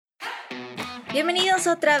Bienvenidos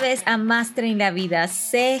otra vez a Mastering la Vida.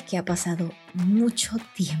 Sé que ha pasado mucho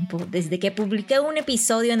tiempo desde que publiqué un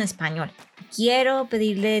episodio en español. Quiero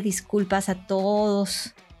pedirle disculpas a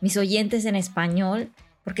todos mis oyentes en español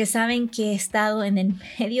porque saben que he estado en el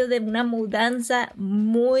medio de una mudanza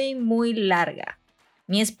muy larga.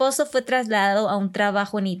 Mi esposo fue trasladado a un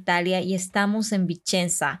trabajo en Italia y estamos en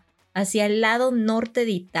Vicenza, hacia el lado norte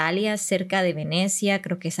de Italia, cerca de Venecia.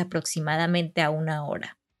 Creo que es aproximadamente a 1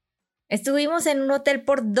 hora. Estuvimos en un hotel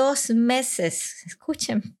por 2 meses.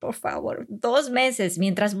 Escuchen, por favor, 2 meses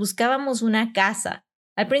mientras buscábamos una casa.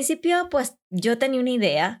 Al principio, pues yo tenía una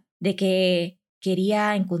idea de que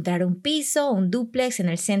quería encontrar un piso, un dúplex en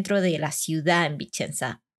el centro de la ciudad en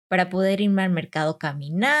Vicenza, para poder irme al mercado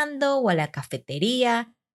caminando o a la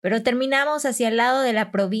cafetería, pero terminamos hacia el lado de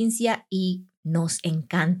la provincia y nos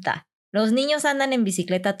encanta. Los niños andan en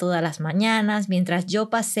bicicleta todas las mañanas mientras yo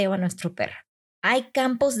paseo a nuestro perro. Hay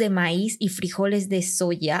campos de maíz y frijoles de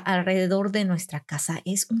soya alrededor de nuestra casa.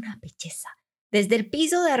 Es una belleza. Desde el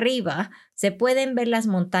piso de arriba se pueden ver las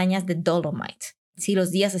montañas de Dolomite si los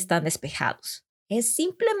días están despejados. Es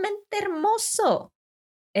simplemente hermoso.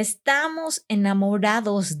 Estamos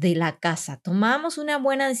enamorados de la casa. Tomamos una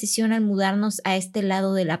buena decisión al mudarnos a este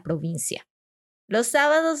lado de la provincia. Los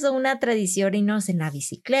sábados son una tradición irnos en la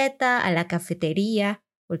bicicleta, a la cafetería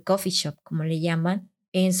o el coffee shop, como le llaman.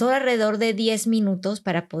 Solo alrededor de 10 minutos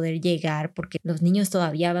para poder llegar porque los niños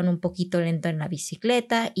todavía van un poquito lento en la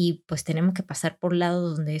bicicleta y pues tenemos que pasar por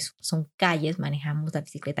lados donde son calles, manejamos la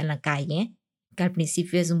bicicleta en la calle, que al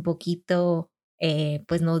principio es un poquito,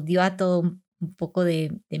 pues nos dio a todo un poco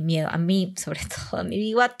de miedo, a mí sobre todo, a mí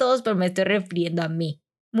digo a todos, pero me estoy refiriendo a mí.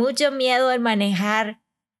 Mucho miedo al manejar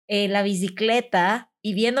la bicicleta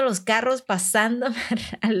y viendo los carros pasando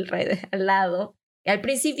al lado. Al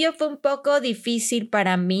principio fue un poco difícil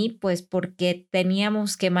para mí, pues porque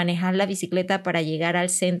teníamos que manejar la bicicleta para llegar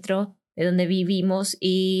al centro de donde vivimos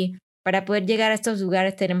y para poder llegar a estos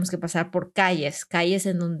lugares tenemos que pasar por calles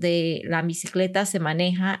en donde la bicicleta se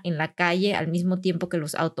maneja en la calle al mismo tiempo que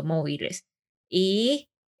los automóviles.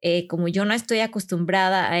 Y como yo no estoy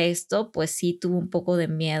acostumbrada a esto, pues sí tuve un poco de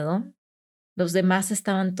miedo. Los demás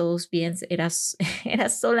estaban todos bien, era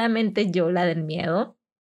solamente yo la del miedo.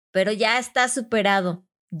 Pero ya está superado.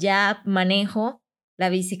 Ya manejo la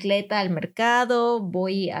bicicleta al mercado,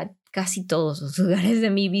 voy a casi todos los lugares de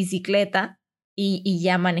mi bicicleta y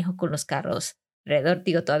ya manejo con los carros alrededor.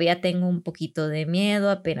 Digo, todavía tengo un poquito de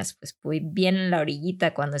miedo, apenas pues voy bien en la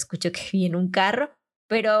orillita cuando escucho que viene un carro,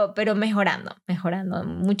 pero mejorando,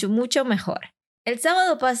 mucho mejor. El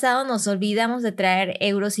sábado pasado nos olvidamos de traer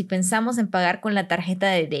euros y pensamos en pagar con la tarjeta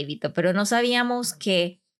de débito, pero no sabíamos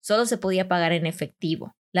que solo se podía pagar en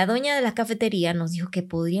efectivo. La dueña de la cafetería nos dijo que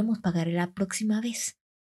podríamos pagar la próxima vez.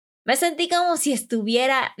 Me sentí como si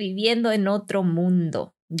estuviera viviendo en otro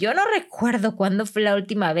mundo. Yo no recuerdo cuándo fue la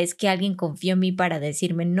última vez que alguien confió en mí para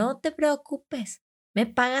decirme, no te preocupes, me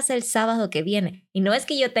pagas el sábado que viene. Y no es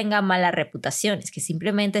que yo tenga mala reputación, es que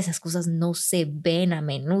simplemente esas cosas no se ven a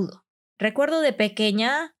menudo. Recuerdo de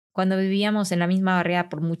pequeña, cuando vivíamos en la misma barriada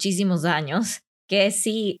por muchísimos años, que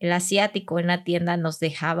sí, el asiático en la tienda nos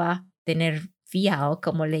dejaba tener fiao,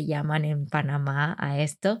 como le llaman en Panamá a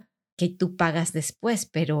esto, que tú pagas después,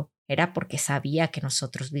 pero era porque sabía que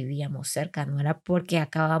nosotros vivíamos cerca, no era porque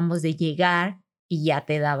acabamos de llegar y ya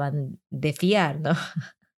te daban de fiar, ¿no?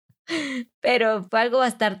 Pero fue algo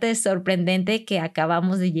bastante sorprendente que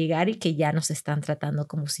acabamos de llegar y que ya nos están tratando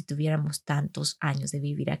como si tuviéramos tantos años de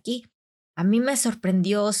vivir aquí. A mí me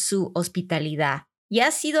sorprendió su hospitalidad. Y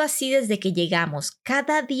ha sido así desde que llegamos.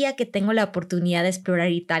 Cada día que tengo la oportunidad de explorar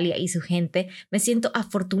Italia y su gente, me siento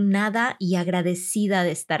afortunada y agradecida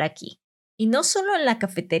de estar aquí. Y no solo en la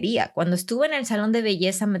cafetería, cuando estuve en el salón de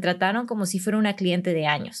belleza me trataron como si fuera una cliente de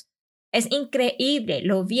años. Es increíble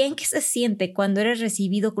lo bien que se siente cuando eres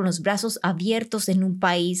recibido con los brazos abiertos en un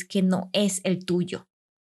país que no es el tuyo.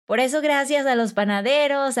 Por eso, gracias a los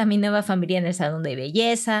panaderos, a mi nueva familia en el salón de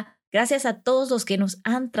belleza, gracias a todos los que nos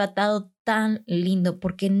han tratado tan lindo,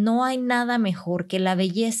 porque no hay nada mejor que la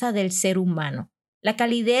belleza del ser humano, la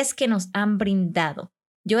calidez que nos han brindado.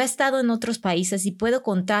 Yo he estado en otros países y puedo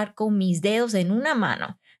contar con mis dedos en una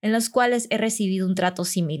mano en los cuales he recibido un trato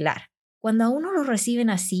similar. Cuando a uno lo reciben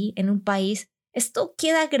así en un país, esto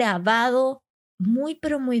queda grabado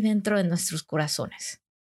pero muy dentro de nuestros corazones.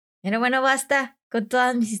 Pero bueno, basta con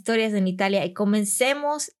todas mis historias en Italia y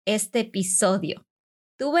comencemos este episodio.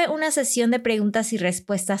 Tuve una sesión de preguntas y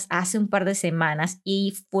respuestas hace un par de semanas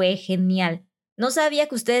y fue genial. No sabía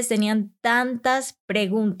que ustedes tenían tantas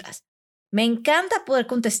preguntas. Me encanta poder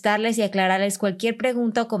contestarles y aclararles cualquier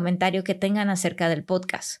pregunta o comentario que tengan acerca del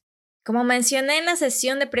podcast. Como mencioné en la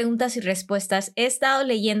sesión de preguntas y respuestas, he estado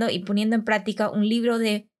leyendo y poniendo en práctica un libro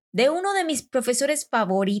de uno de mis profesores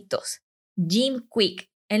favoritos, Jim Kwik.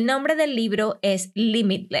 El nombre del libro es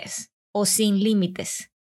Limitless o Sin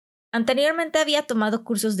Límites. Anteriormente había tomado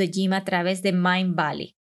cursos de Jim a través de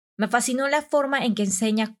Mindvalley. Me fascinó la forma en que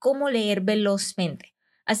enseña cómo leer velozmente,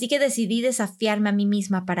 así que decidí desafiarme a mí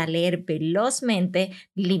misma para leer velozmente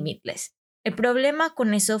Limitless. El problema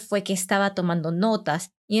con eso fue que estaba tomando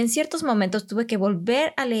notas y en ciertos momentos tuve que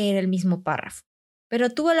volver a leer el mismo párrafo. Pero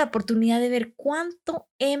tuve la oportunidad de ver cuánto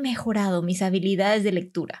he mejorado mis habilidades de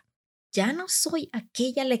lectura. Ya no soy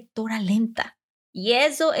aquella lectora lenta. Y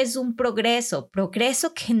eso es un progreso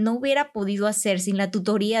que no hubiera podido hacer sin la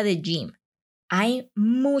tutoría de Jim. Hay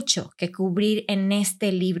mucho que cubrir en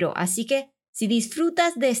este libro, así que si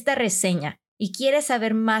disfrutas de esta reseña y quieres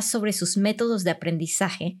saber más sobre sus métodos de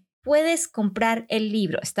aprendizaje, puedes comprar el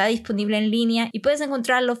libro. Está disponible en línea y puedes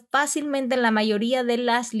encontrarlo fácilmente en la mayoría de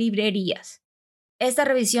las librerías. Esta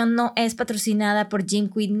revisión no es patrocinada por Jim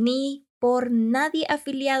Kwik ni por nadie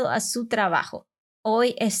afiliado a su trabajo.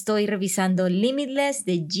 Hoy estoy revisando Limitless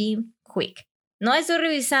de Jim Kwik. No estoy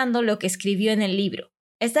revisando lo que escribió en el libro.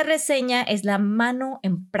 Esta reseña es la mano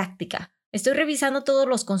en práctica. Estoy revisando todos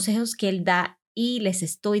los consejos que él da y les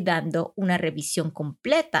estoy dando una revisión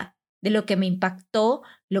completa de lo que me impactó,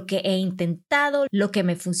 lo que he intentado, lo que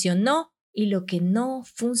me funcionó y lo que no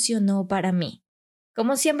funcionó para mí.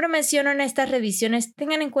 Como siempre menciono en estas revisiones,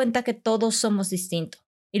 tengan en cuenta que todos somos distintos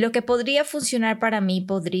y lo que podría funcionar para mí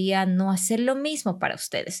podría no hacer lo mismo para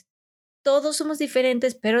ustedes. Todos somos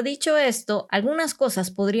diferentes, pero dicho esto, algunas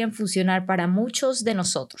cosas podrían funcionar para muchos de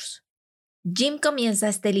nosotros. Jim comienza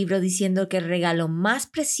este libro diciendo que el regalo más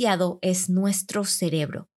preciado es nuestro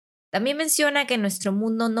cerebro. También menciona que nuestro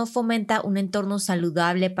mundo no fomenta un entorno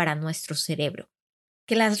saludable para nuestro cerebro,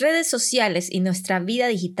 que las redes sociales y nuestra vida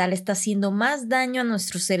digital está haciendo más daño a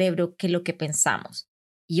nuestro cerebro que lo que pensamos.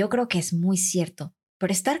 Y yo creo que es muy cierto.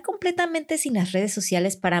 Pero estar completamente sin las redes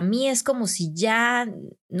sociales para mí es como si ya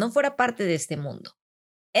no fuera parte de este mundo.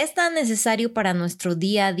 Es tan necesario para nuestro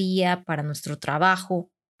día a día, para nuestro trabajo,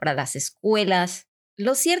 para las escuelas.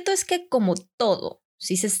 Lo cierto es que como todo,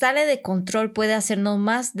 si se sale de control puede hacernos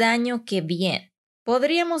más daño que bien.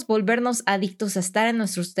 Podríamos volvernos adictos a estar en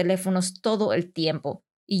nuestros teléfonos todo el tiempo.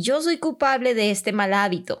 Y yo soy culpable de este mal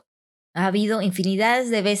hábito. Ha habido infinidades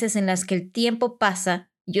de veces en las que el tiempo pasa.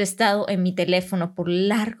 Yo he estado en mi teléfono por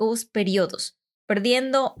largos periodos,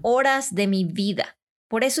 perdiendo horas de mi vida.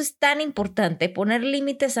 Por eso es tan importante poner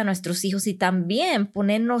límites a nuestros hijos y también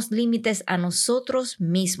ponernos límites a nosotros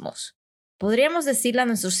mismos. Podríamos decirle a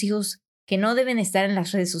nuestros hijos que no deben estar en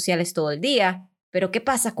las redes sociales todo el día, pero ¿qué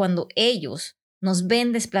pasa cuando ellos nos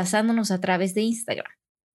ven desplazándonos a través de Instagram?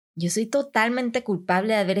 Yo soy totalmente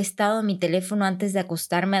culpable de haber estado en mi teléfono antes de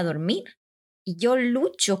acostarme a dormir. Y yo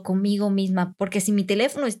lucho conmigo misma porque si mi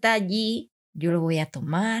teléfono está allí, yo lo voy a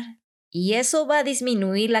tomar y eso va a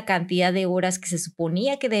disminuir la cantidad de horas que se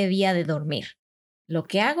suponía que debía de dormir. Lo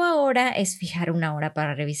que hago ahora es fijar una hora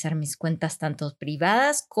para revisar mis cuentas tanto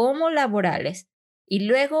privadas como laborales y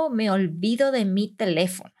luego me olvido de mi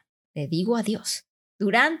teléfono. Le digo adiós.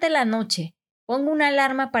 Durante la noche pongo una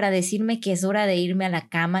alarma para decirme que es hora de irme a la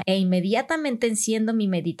cama e inmediatamente enciendo mi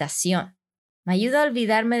meditación. Me ayuda a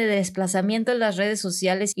olvidarme del desplazamiento en las redes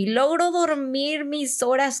sociales y logro dormir mis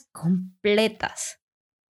horas completas.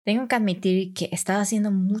 Tengo que admitir que estaba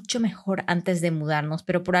haciendo mucho mejor antes de mudarnos,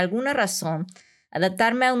 pero por alguna razón,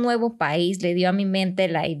 adaptarme a un nuevo país le dio a mi mente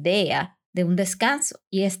la idea de un descanso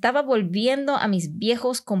y estaba volviendo a mis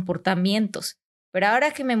viejos comportamientos. Pero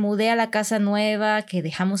ahora que me mudé a la casa nueva, que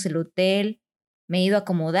dejamos el hotel, me he ido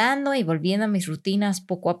acomodando y volviendo a mis rutinas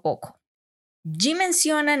poco a poco. Jim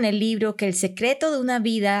menciona en el libro que el secreto de una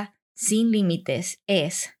vida sin límites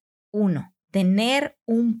es 1. Tener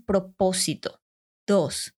un propósito.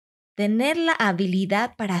 2. Tener la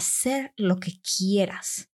habilidad para hacer lo que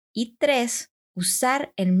quieras. Y 3.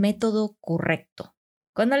 Usar el método correcto.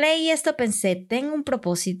 Cuando leí esto pensé, ¿tengo un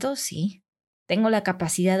propósito? Sí. ¿Tengo la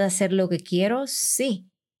capacidad de hacer lo que quiero? Sí.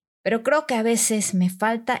 Pero creo que a veces me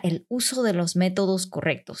falta el uso de los métodos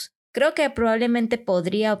correctos. Creo que probablemente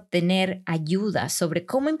podría obtener ayuda sobre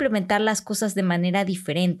cómo implementar las cosas de manera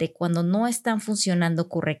diferente cuando no están funcionando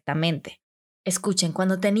correctamente. Escuchen,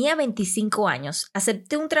 cuando tenía 25 años,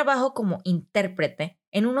 acepté un trabajo como intérprete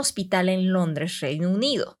en un hospital en Londres, Reino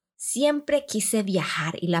Unido. Siempre quise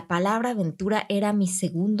viajar y la palabra aventura era mi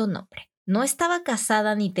segundo nombre. No estaba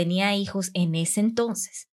casada ni tenía hijos en ese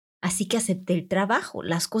entonces. Así que acepté el trabajo.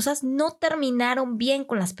 Las cosas no terminaron bien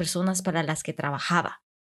con las personas para las que trabajaba.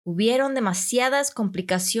 Hubieron demasiadas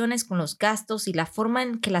complicaciones con los gastos y la forma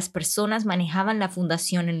en que las personas manejaban la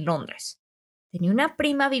fundación en Londres. Tenía una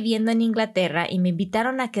prima viviendo en Inglaterra y me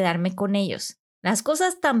invitaron a quedarme con ellos. Las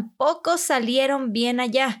cosas tampoco salieron bien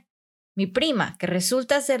allá. Mi prima, que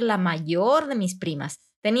resulta ser la mayor de mis primas,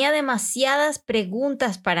 tenía demasiadas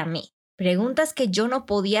preguntas para mí, preguntas que yo no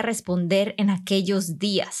podía responder en aquellos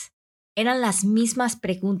días. Eran las mismas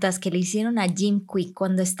preguntas que le hicieron a Jim Kwik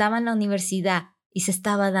cuando estaba en la universidad y se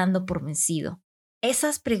estaba dando por vencido.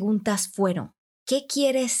 Esas preguntas fueron: ¿qué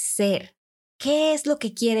quieres ser? ¿Qué es lo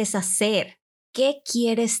que quieres hacer? ¿Qué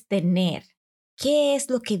quieres tener? ¿Qué es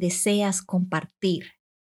lo que deseas compartir?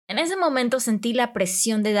 En ese momento sentí la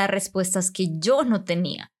presión de dar respuestas que yo no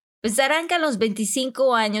tenía. Pensarán que a los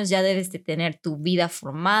 25 años ya debes de tener tu vida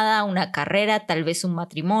formada, una carrera, tal vez un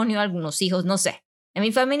matrimonio, algunos hijos, no sé. En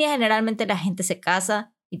mi familia generalmente la gente se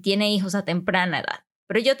casa y tiene hijos a temprana edad.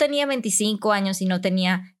 Pero yo tenía 25 años y no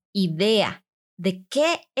tenía idea de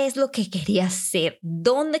qué es lo que quería ser,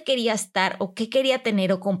 dónde quería estar o qué quería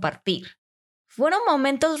tener o compartir. Fueron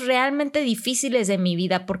momentos realmente difíciles de mi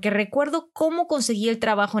vida porque recuerdo cómo conseguí el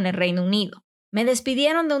trabajo en el Reino Unido. Me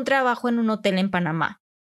despidieron de un trabajo en un hotel en Panamá.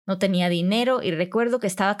 No tenía dinero y recuerdo que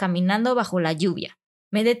estaba caminando bajo la lluvia.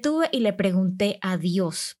 Me detuve y le pregunté a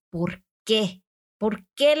Dios, ¿por qué? ¿Por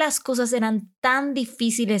qué las cosas eran tan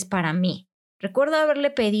difíciles para mí? Recuerdo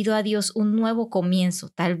haberle pedido a Dios un nuevo comienzo,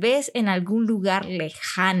 tal vez en algún lugar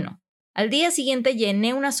lejano. Al día siguiente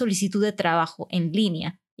llené una solicitud de trabajo en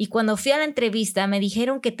línea y cuando fui a la entrevista me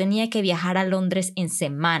dijeron que tenía que viajar a Londres en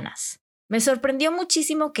semanas. Me sorprendió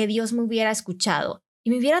muchísimo que Dios me hubiera escuchado y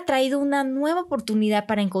me hubiera traído una nueva oportunidad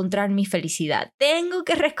para encontrar mi felicidad. Tengo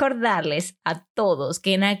que recordarles a todos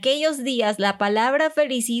que en aquellos días la palabra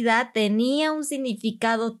felicidad tenía un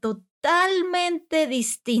significado totalmente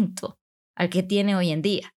distinto al que tiene hoy en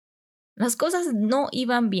día. Las cosas no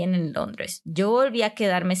iban bien en Londres. Yo volví a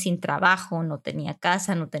quedarme sin trabajo, no tenía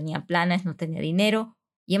casa, no tenía planes, no tenía dinero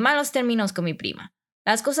y en malos términos con mi prima.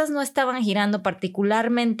 Las cosas no estaban girando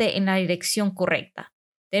particularmente en la dirección correcta.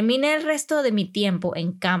 Terminé el resto de mi tiempo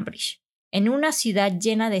en Cambridge, en una ciudad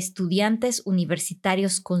llena de estudiantes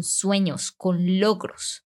universitarios con sueños, con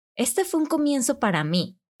logros. Este fue un comienzo para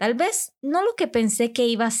mí. Tal vez no lo que pensé que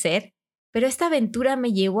iba a ser, pero esta aventura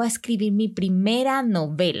me llevó a escribir mi primera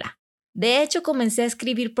novela. De hecho, comencé a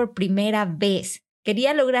escribir por primera vez.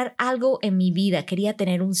 Quería lograr algo en mi vida, quería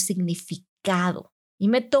tener un significado. Y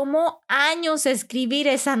me tomó años escribir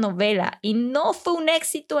esa novela y no fue un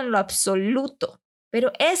éxito en lo absoluto.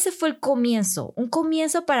 Pero ese fue el comienzo, un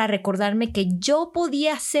comienzo para recordarme que yo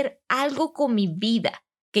podía hacer algo con mi vida,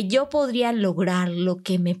 que yo podría lograr lo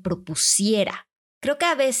que me propusiera. Creo que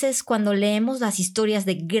a veces cuando leemos las historias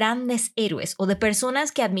de grandes héroes o de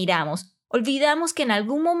personas que admiramos, olvidamos que en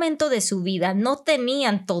algún momento de su vida no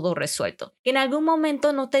tenían todo resuelto, que en algún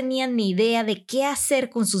momento no tenían ni idea de qué hacer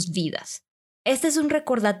con sus vidas. Este es un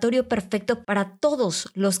recordatorio perfecto para todos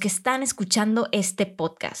los que están escuchando este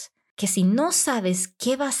podcast, que si no sabes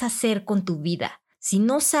qué vas a hacer con tu vida, si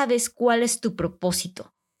no sabes cuál es tu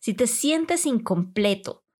propósito, si te sientes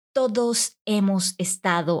incompleto, todos hemos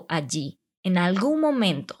estado allí en algún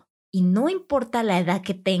momento. Y no importa la edad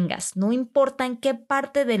que tengas, no importa en qué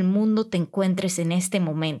parte del mundo te encuentres en este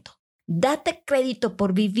momento. Date crédito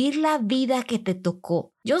por vivir la vida que te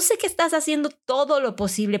tocó. Yo sé que estás haciendo todo lo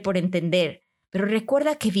posible por entender, pero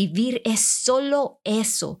recuerda que vivir es solo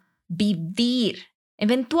eso, vivir.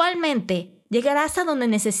 Eventualmente llegarás a donde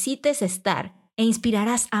necesites estar e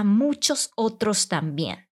inspirarás a muchos otros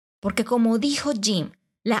también. Porque como dijo Jim,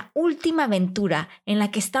 la última aventura en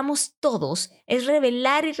la que estamos todos es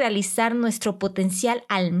revelar y realizar nuestro potencial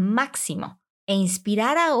al máximo e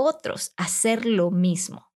inspirar a otros a hacer lo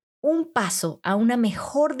mismo. Un paso a una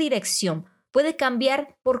mejor dirección puede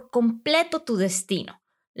cambiar por completo tu destino.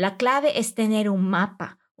 La clave es tener un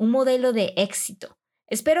mapa, un modelo de éxito.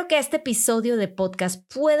 Espero que este episodio de podcast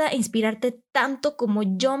pueda inspirarte tanto como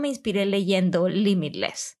yo me inspiré leyendo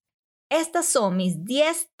Limitless. Estas son mis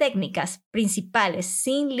 10 técnicas principales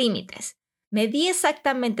sin límites. Me di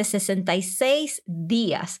exactamente 66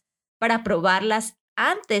 días para probarlas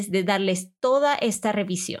antes de darles toda esta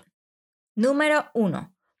revisión. Número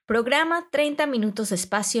 1. Programa 30 minutos de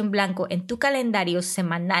espacio en blanco en tu calendario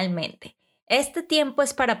semanalmente. Este tiempo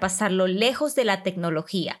es para pasarlo lejos de la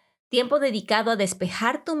tecnología, tiempo dedicado a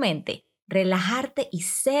despejar tu mente, relajarte y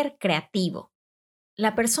ser creativo.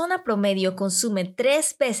 La persona promedio consume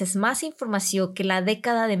 3 veces más información que en la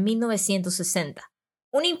década de 1960.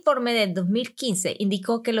 Un informe del 2015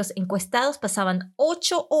 indicó que los encuestados pasaban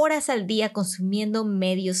 8 horas al día consumiendo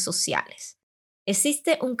medios sociales.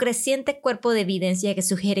 Existe un creciente cuerpo de evidencia que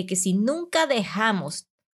sugiere que si nunca dejamos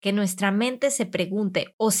que nuestra mente se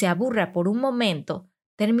pregunte o se aburra por un momento,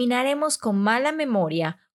 terminaremos con mala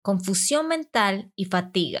memoria, confusión mental y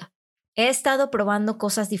fatiga. He estado probando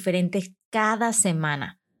cosas diferentes cada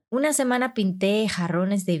semana. Una semana pinté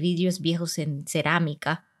jarrones de vidrios viejos en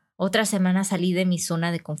cerámica. Otra semana salí de mi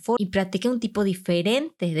zona de confort y practiqué un tipo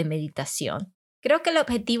diferente de meditación. Creo que el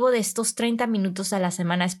objetivo de estos 30 minutos a la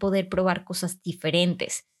semana es poder probar cosas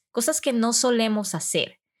diferentes, cosas que no solemos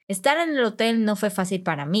hacer. Estar en el hotel no fue fácil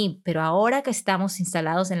para mí, pero ahora que estamos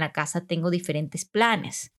instalados en la casa tengo diferentes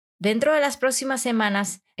planes. Dentro de las próximas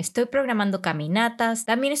semanas estoy programando caminatas,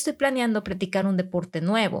 también estoy planeando practicar un deporte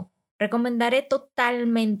nuevo. Recomendaré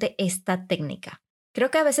totalmente esta técnica. Creo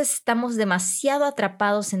que a veces estamos demasiado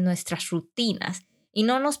atrapados en nuestras rutinas y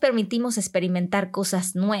no nos permitimos experimentar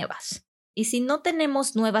cosas nuevas. Y si no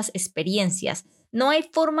tenemos nuevas experiencias, no hay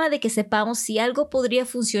forma de que sepamos si algo podría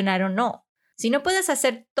funcionar o no. Si no puedes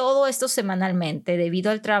hacer todo esto semanalmente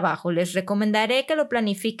debido al trabajo, les recomendaré que lo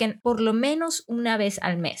planifiquen por lo menos una vez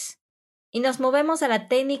al mes. Y nos movemos a la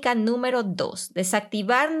técnica número 2,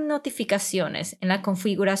 desactivar notificaciones en la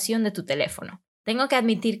configuración de tu teléfono. Tengo que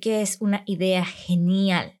admitir que es una idea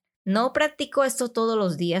genial. No practico esto todos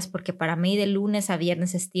los días porque para mí de lunes a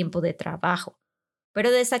viernes es tiempo de trabajo.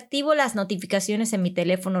 Pero desactivo las notificaciones en mi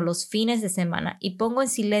teléfono los fines de semana y pongo en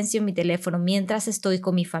silencio mi teléfono mientras estoy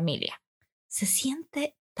con mi familia. Se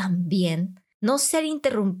siente tan bien no ser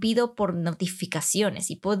interrumpido por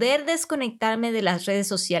notificaciones y poder desconectarme de las redes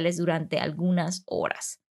sociales durante algunas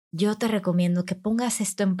horas. Yo te recomiendo que pongas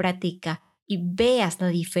esto en práctica y veas la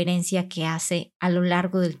diferencia que hace a lo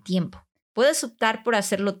largo del tiempo. Puedes optar por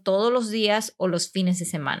hacerlo todos los días o los fines de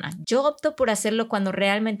semana. Yo opto por hacerlo cuando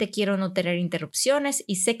realmente quiero no tener interrupciones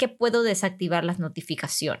y sé que puedo desactivar las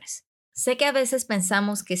notificaciones. Sé que a veces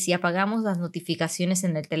pensamos que si apagamos las notificaciones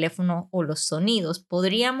en el teléfono o los sonidos,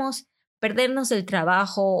 podríamos perdernos del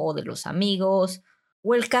trabajo o de los amigos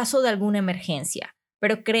o el caso de alguna emergencia.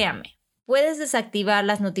 Pero créame, puedes desactivar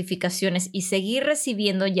las notificaciones y seguir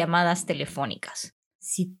recibiendo llamadas telefónicas.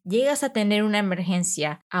 Si llegas a tener una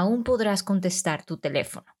emergencia, aún podrás contestar tu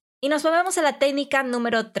teléfono. Y nos movemos a la técnica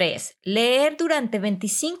número 3, leer durante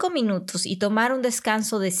 25 minutos y tomar un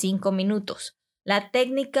descanso de 5 minutos. La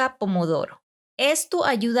técnica Pomodoro. Esto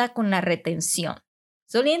ayuda con la retención.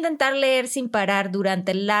 Solía intentar leer sin parar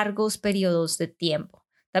durante largos periodos de tiempo.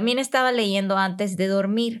 También estaba leyendo antes de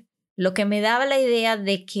dormir, lo que me daba la idea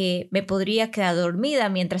de que me podría quedar dormida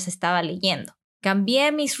mientras estaba leyendo.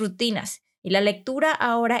 Cambié mis rutinas y la lectura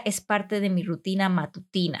ahora es parte de mi rutina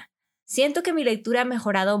matutina. Siento que mi lectura ha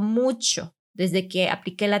mejorado mucho desde que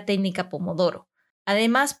apliqué la técnica Pomodoro.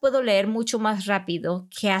 Además, puedo leer mucho más rápido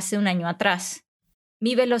que hace un año atrás.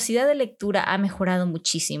 Mi velocidad de lectura ha mejorado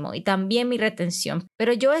muchísimo y también mi retención,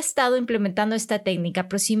 pero yo he estado implementando esta técnica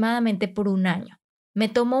aproximadamente por un año. Me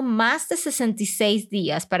tomó más de 66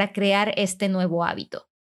 días para crear este nuevo hábito.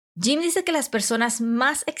 Jim dice que las personas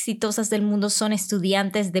más exitosas del mundo son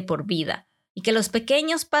estudiantes de por vida y que los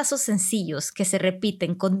pequeños pasos sencillos que se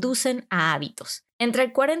repiten conducen a hábitos. Entre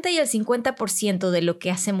el 40 y el 50% de lo que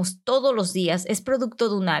hacemos todos los días es producto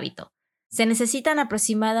de un hábito. Se necesitan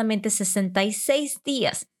aproximadamente 66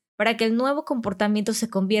 días para que el nuevo comportamiento se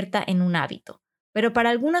convierta en un hábito. Pero para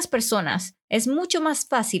algunas personas es mucho más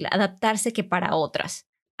fácil adaptarse que para otras.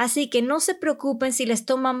 Así que no se preocupen si les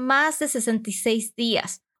toma más de 66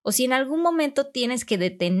 días o si en algún momento tienes que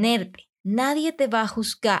detenerte. Nadie te va a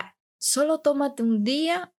juzgar. Solo tómate un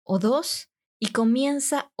día o dos y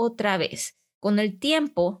comienza otra vez. Con el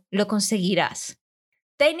tiempo lo conseguirás.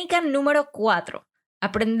 Técnica número 4.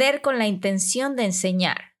 Aprender con la intención de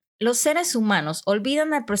enseñar. Los seres humanos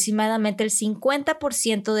olvidan aproximadamente el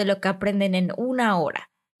 50% de lo que aprenden en una hora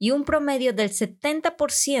y un promedio del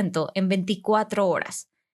 70% en 24 horas.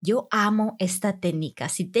 Yo amo esta técnica.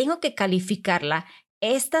 Si tengo que calificarla,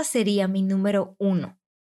 esta sería mi número 1.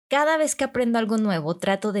 Cada vez que aprendo algo nuevo,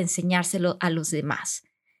 trato de enseñárselo a los demás.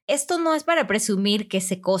 Esto no es para presumir que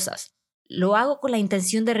sé cosas. Lo hago con la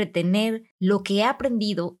intención de retener lo que he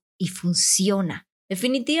aprendido y funciona.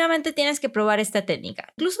 Definitivamente tienes que probar esta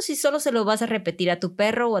técnica, incluso si solo se lo vas a repetir a tu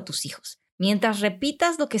perro o a tus hijos. Mientras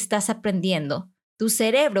repitas lo que estás aprendiendo, tu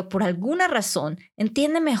cerebro, por alguna razón,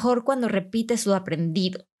 entiende mejor cuando repites lo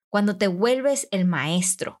aprendido, cuando te vuelves el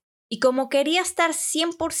maestro. Y como quería estar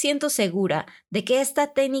 100% segura de que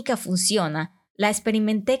esta técnica funciona, la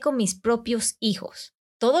experimenté con mis propios hijos.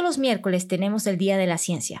 Todos los miércoles tenemos el Día de la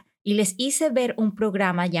Ciencia y les hice ver un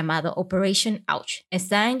programa llamado Operation Ouch.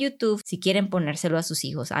 Está en YouTube si quieren ponérselo a sus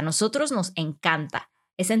hijos. A nosotros nos encanta.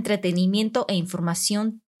 Es entretenimiento e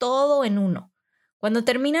información todo en uno. Cuando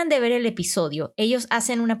terminan de ver el episodio, ellos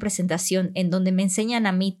hacen una presentación en donde me enseñan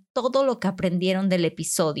a mí todo lo que aprendieron del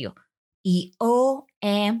episodio. Y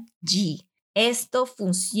OMG, esto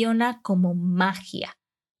funciona como magia.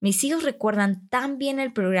 Mis hijos recuerdan tan bien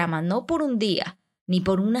el programa, no por un día, ni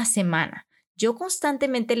por una semana. Yo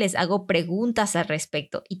constantemente les hago preguntas al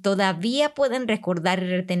respecto y todavía pueden recordar y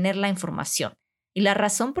retener la información. Y la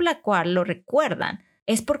razón por la cual lo recuerdan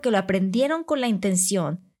es porque lo aprendieron con la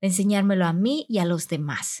intención de enseñármelo a mí y a los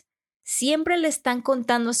demás. Siempre le están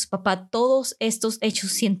contando a su papá todos estos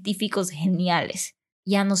hechos científicos geniales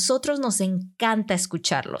y a nosotros nos encanta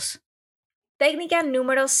escucharlos. Técnica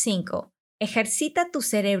número 5. Ejercita tu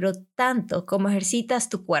cerebro tanto como ejercitas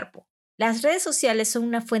tu cuerpo. Las redes sociales son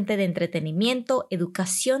una fuente de entretenimiento,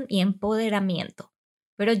 educación y empoderamiento,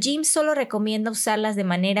 pero Jim solo recomienda usarlas de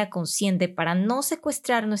manera consciente para no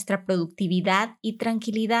secuestrar nuestra productividad y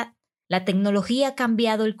tranquilidad. La tecnología ha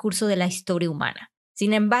cambiado el curso de la historia humana.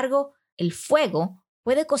 Sin embargo, el fuego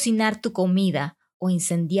puede cocinar tu comida o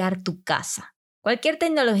incendiar tu casa. Cualquier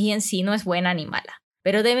tecnología en sí no es buena ni mala,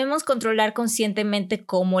 pero debemos controlar conscientemente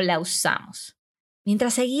cómo la usamos.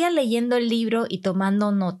 Mientras seguía leyendo el libro y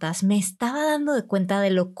tomando notas, me estaba dando cuenta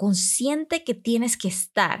de lo consciente que tienes que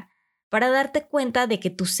estar para darte cuenta de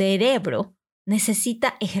que tu cerebro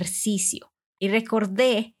necesita ejercicio. Y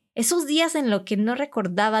recordé esos días en los que no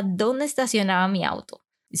recordaba dónde estacionaba mi auto.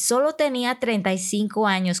 Solo tenía 35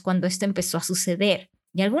 años cuando esto empezó a suceder.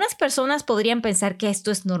 Y algunas personas podrían pensar que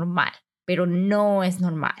esto es normal, pero no es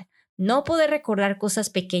normal. No poder recordar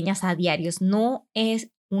cosas pequeñas a diarios no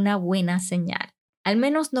es una buena señal. Al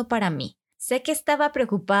menos no para mí. Sé que estaba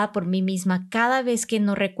preocupada por mí misma cada vez que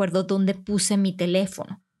no recuerdo dónde puse mi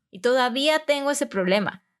teléfono. Y todavía tengo ese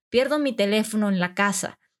problema. Pierdo mi teléfono en la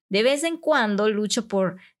casa. De vez en cuando lucho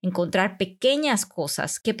por encontrar pequeñas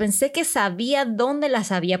cosas que pensé que sabía dónde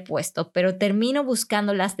las había puesto, pero termino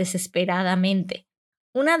buscándolas desesperadamente.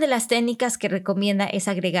 Una de las técnicas que recomienda es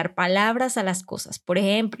agregar palabras a las cosas. Por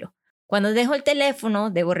ejemplo, cuando dejo el teléfono,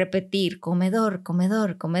 debo repetir comedor,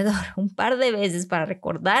 comedor, comedor un par de veces para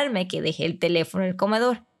recordarme que dejé el teléfono en el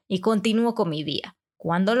comedor y continúo con mi día.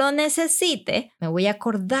 Cuando lo necesite, me voy a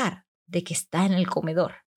acordar de que está en el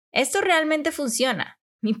comedor. Esto realmente funciona.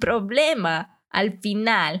 Mi problema, al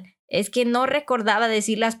final, es que no recordaba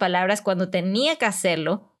decir las palabras cuando tenía que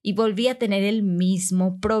hacerlo y volví a tener el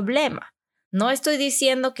mismo problema. No estoy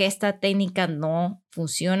diciendo que esta técnica no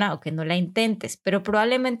funciona o que no la intentes, pero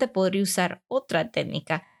probablemente podría usar otra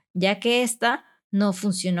técnica, ya que esta no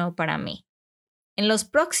funcionó para mí. En los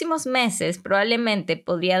próximos meses probablemente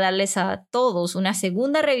podría darles a todos una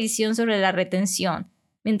segunda revisión sobre la retención,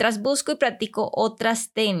 mientras busco y practico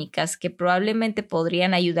otras técnicas que probablemente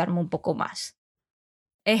podrían ayudarme un poco más.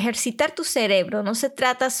 Ejercitar tu cerebro no se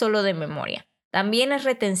trata solo de memoria, también es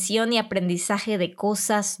retención y aprendizaje de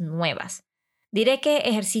cosas nuevas. Diré que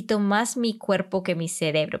ejercito más mi cuerpo que mi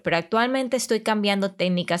cerebro, pero actualmente estoy cambiando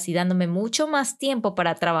técnicas y dándome mucho más tiempo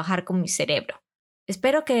para trabajar con mi cerebro.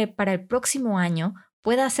 Espero que para el próximo año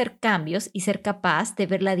pueda hacer cambios y ser capaz de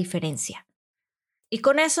ver la diferencia. Y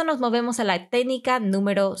con eso nos movemos a la técnica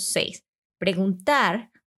número 6.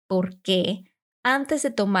 Preguntar por qué antes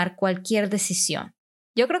de tomar cualquier decisión.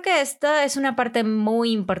 Yo creo que esta es una parte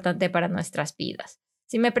muy importante para nuestras vidas.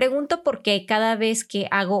 Si me pregunto por qué cada vez que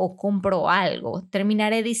hago o compro algo,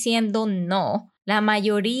 terminaré diciendo no la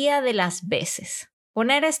mayoría de las veces.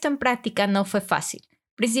 Poner esto en práctica no fue fácil,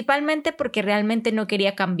 principalmente porque realmente no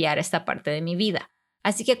quería cambiar esta parte de mi vida.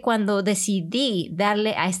 Así que cuando decidí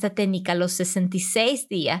darle a esta técnica los 66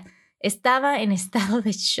 días, estaba en estado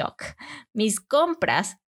de shock. Mis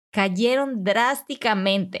compras cayeron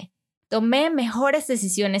drásticamente. Tomé mejores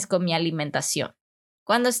decisiones con mi alimentación.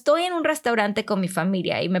 Cuando estoy en un restaurante con mi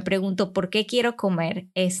familia y me pregunto por qué quiero comer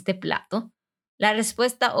este plato, la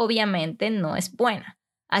respuesta obviamente no es buena.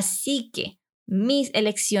 Así que mis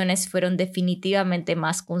elecciones fueron definitivamente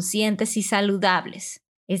más conscientes y saludables.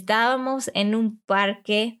 Estábamos en un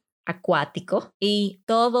parque acuático y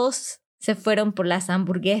todos se fueron por las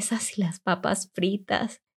hamburguesas y las papas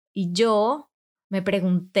fritas. Y yo me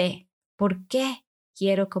pregunté, ¿por qué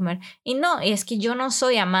quiero comer? Y no, es que yo no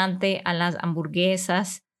soy amante a las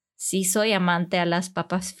hamburguesas. Sí soy amante a las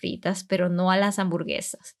papas fritas, pero no a las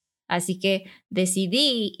hamburguesas. Así que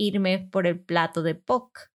decidí irme por el plato de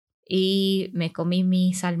POC. Y me comí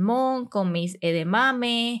mi salmón con mis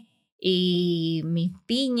edamame y mi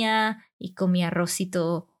piña y con mi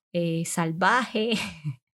arrocito salvaje.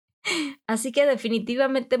 Así que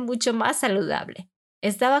definitivamente mucho más saludable.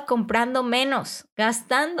 Estaba comprando menos,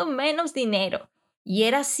 gastando menos dinero y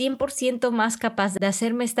era 100% más capaz de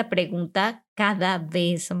hacerme esta pregunta cada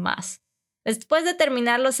vez más. Después de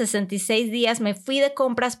terminar los 66 días, me fui de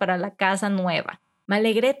compras para la casa nueva. Me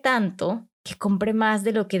alegré tanto que compré más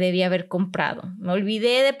de lo que debía haber comprado. Me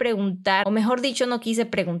olvidé de preguntar, o mejor dicho, no quise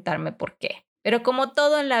preguntarme por qué. Pero como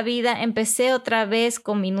todo en la vida, empecé otra vez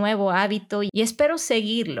con mi nuevo hábito y espero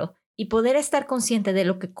seguirlo y poder estar consciente de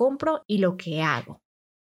lo que compro y lo que hago.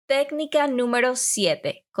 Técnica número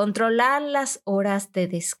 7. Controlar las horas de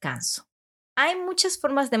descanso. Hay muchas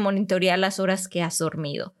formas de monitorear las horas que has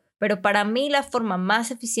dormido, pero para mí la forma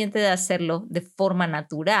más eficiente de hacerlo de forma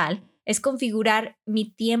natural es configurar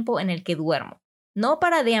mi tiempo en el que duermo. No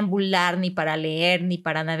para deambular, ni para leer, ni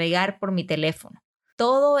para navegar por mi teléfono.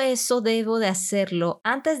 Todo eso debo de hacerlo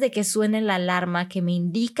antes de que suene la alarma que me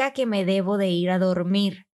indica que me debo de ir a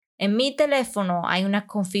dormir. En mi teléfono hay una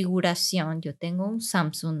configuración. Yo tengo un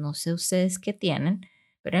Samsung, no sé ustedes qué tienen,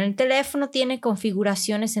 pero en el teléfono tiene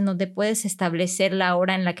configuraciones en donde puedes establecer la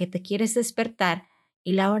hora en la que te quieres despertar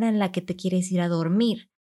y la hora en la que te quieres ir a dormir.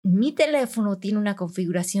 Mi teléfono tiene una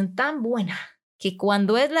configuración tan buena que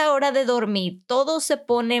cuando es la hora de dormir, todo se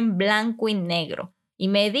pone en blanco y negro y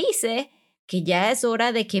me dice que ya es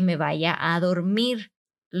hora de que me vaya a dormir.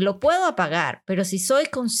 Lo puedo apagar, pero si soy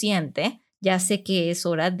consciente, ya sé que es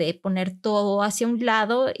hora de poner todo hacia un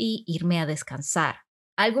lado y irme a descansar.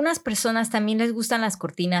 A algunas personas también les gustan las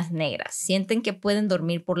cortinas negras. Sienten que pueden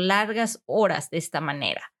dormir por largas horas de esta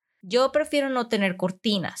manera. Yo prefiero no tener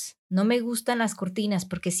cortinas. No me gustan las cortinas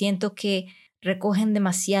porque siento que recogen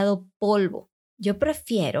demasiado polvo. Yo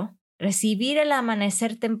prefiero recibir el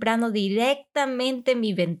amanecer temprano directamente en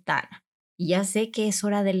mi ventana. Y ya sé que es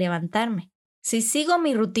hora de levantarme. Si sigo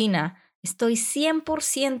mi rutina, estoy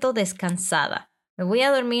 100% descansada. Me voy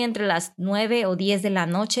a dormir entre las 9 o 10 de la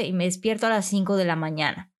noche y me despierto a las 5 de la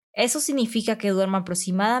mañana. Eso significa que duermo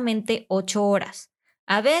aproximadamente 8 horas.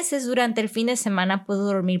 A veces durante el fin de semana puedo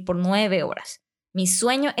dormir por 9 horas. Mi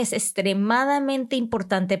sueño es extremadamente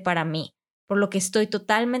importante para mí, por lo que estoy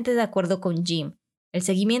totalmente de acuerdo con Jim. El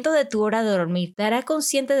seguimiento de tu hora de dormir te hará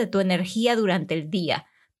consciente de tu energía durante el día.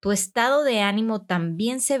 Tu estado de ánimo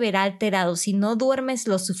también se verá alterado si no duermes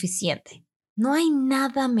lo suficiente. No hay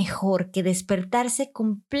nada mejor que despertarse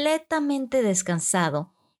completamente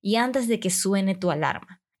descansado y antes de que suene tu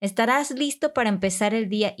alarma. Estarás listo para empezar el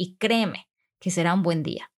día y créeme que será un buen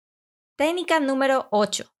día. Técnica número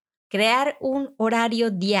 8. Crear un horario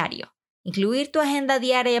diario. Incluir tu agenda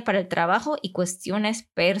diaria para el trabajo y cuestiones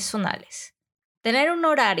personales. Tener un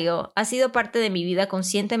horario ha sido parte de mi vida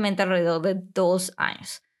conscientemente alrededor de 2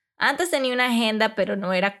 años. Antes tenía una agenda, pero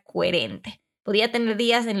no era coherente. Podía tener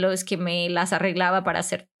días en los que me las arreglaba para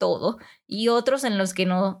hacer todo y otros en los que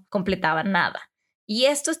no completaba nada. Y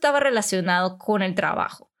esto estaba relacionado con el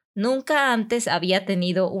trabajo. Nunca antes había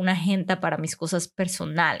tenido una agenda para mis cosas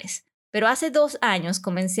personales, pero hace 2 años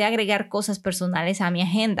comencé a agregar cosas personales a mi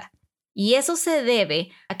agenda. Y eso se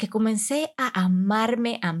debe a que comencé a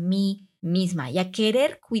amarme a mí misma y a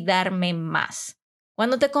querer cuidarme más.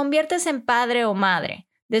 Cuando te conviertes en padre o madre,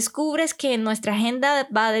 descubres que nuestra agenda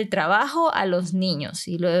va del trabajo a los niños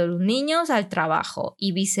y de los niños al trabajo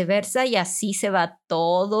y viceversa, y así se va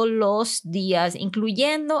todos los días,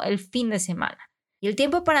 incluyendo el fin de semana. Y el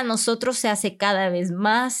tiempo para nosotros se hace cada vez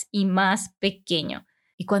más y más pequeño.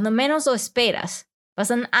 Y cuando menos lo esperas,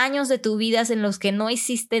 pasan años de tu vida en los que no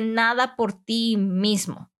hiciste nada por ti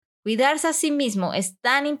mismo. Cuidarse a sí mismo es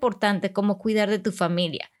tan importante como cuidar de tu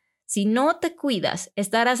familia. Si no te cuidas,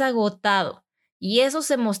 estarás agotado. Y eso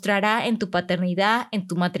se mostrará en tu paternidad, en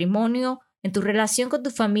tu matrimonio, en tu relación con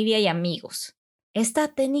tu familia y amigos. Esta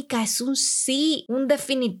técnica es un sí, un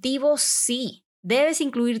definitivo sí. Debes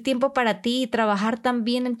incluir tiempo para ti y trabajar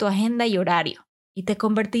también en tu agenda y horario. Y te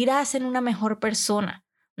convertirás en una mejor persona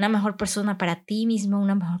para ti mismo,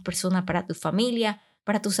 una mejor persona para tu familia,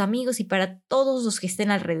 para tus amigos y para todos los que estén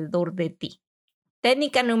alrededor de ti.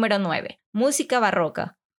 Técnica número 9. Música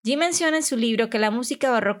barroca. Jim menciona en su libro que la música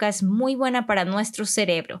barroca es muy buena para nuestro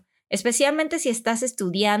cerebro, especialmente si estás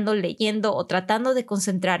estudiando, leyendo o tratando de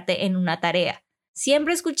concentrarte en una tarea.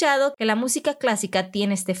 Siempre he escuchado que la música clásica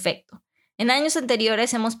tiene este efecto. En años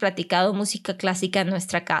anteriores hemos practicado música clásica en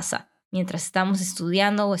nuestra casa, mientras estamos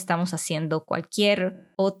estudiando o estamos haciendo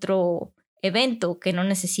cualquier otro evento que no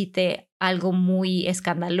necesite algo muy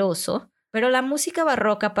escandaloso, pero la música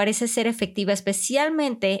barroca parece ser efectiva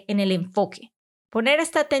especialmente en el enfoque. Poner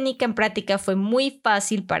esta técnica en práctica fue muy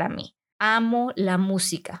fácil para mí. Amo la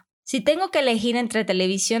música. Si tengo que elegir entre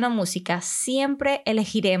televisión o música, siempre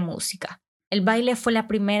elegiré música. El baile fue la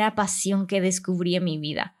primera pasión que descubrí en mi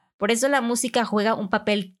vida. Por eso la música juega un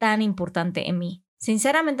papel tan importante en mí.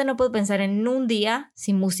 Sinceramente no puedo pensar en un día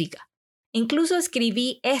sin música. Incluso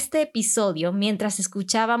escribí este episodio mientras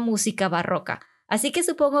escuchaba música barroca, Así que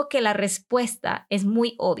supongo que la respuesta es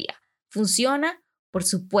muy obvia. ¿Funciona? Por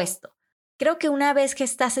supuesto. Creo que una vez que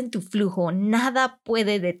estás en tu flujo, nada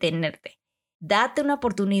puede detenerte. Date una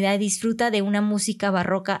oportunidad y disfruta de una música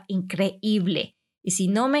barroca increíble. Y si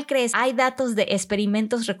no me crees, hay datos de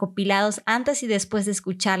experimentos recopilados antes y después de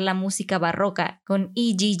escuchar la música barroca con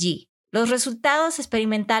EEG. Los resultados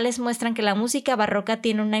experimentales muestran que la música barroca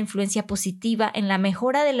tiene una influencia positiva en la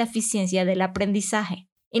mejora de la eficiencia del aprendizaje.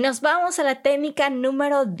 Y nos vamos a la técnica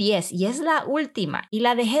número 10, y es la última. Y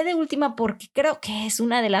la dejé de última porque creo que es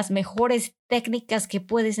una de las mejores técnicas que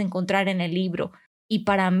puedes encontrar en el libro. Y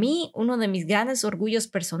para mí, uno de mis grandes orgullos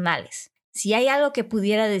personales. Si hay algo que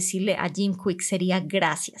pudiera decirle a Jim Kwik sería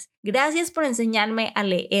gracias. Gracias por enseñarme a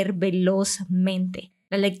leer velozmente.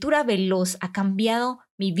 La lectura veloz ha cambiado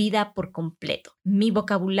mi vida por completo, mi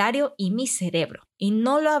vocabulario y mi cerebro. Y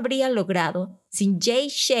no lo habría logrado sin Jay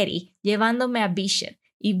Shetty llevándome a Vision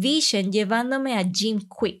y Vision llevándome a Jim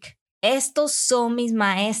Kwik. Estos son mis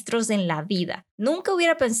maestros en la vida. Nunca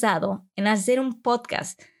hubiera pensado en hacer un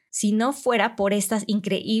podcast si no fuera por estas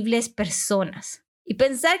increíbles personas. Y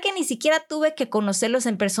pensar que ni siquiera tuve que conocerlos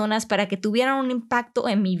en personas para que tuvieran un impacto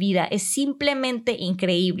en mi vida es simplemente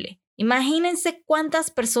increíble. Imagínense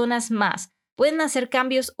cuántas personas más pueden hacer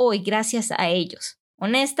cambios hoy gracias a ellos.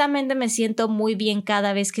 Honestamente me siento muy bien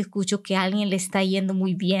cada vez que escucho que a alguien le está yendo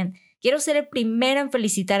muy bien. Quiero ser el primero en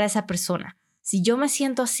felicitar a esa persona. Si yo me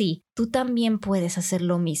siento así, tú también puedes hacer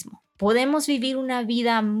lo mismo. Podemos vivir una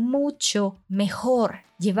vida mucho mejor,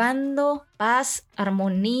 llevando paz,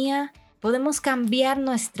 armonía. Podemos cambiar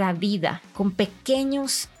nuestra vida con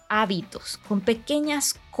pequeños hábitos, con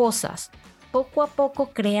pequeñas cosas, poco a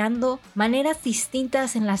poco creando maneras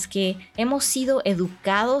distintas en las que hemos sido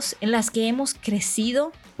educados, en las que hemos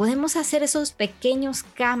crecido. Podemos hacer esos pequeños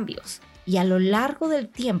cambios y a lo largo del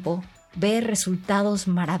tiempo ver resultados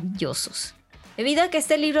maravillosos. Debido a que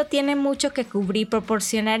este libro tiene mucho que cubrir,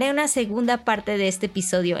 proporcionaré una segunda parte de este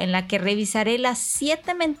episodio en la que revisaré las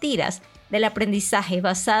 7 mentiras del aprendizaje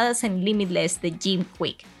basadas en Limitless de Jim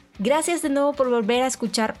Kwik. Gracias de nuevo por volver a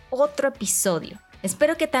escuchar otro episodio.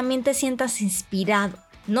 Espero que también te sientas inspirado.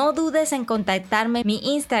 No dudes en contactarme en mi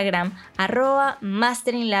Instagram,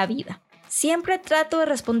 @masteringlavida. Siempre trato de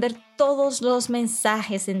responder todos los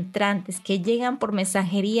mensajes entrantes que llegan por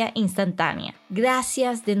mensajería instantánea.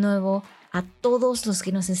 Gracias de nuevo a todos los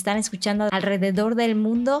que nos están escuchando alrededor del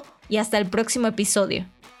mundo y hasta el próximo episodio.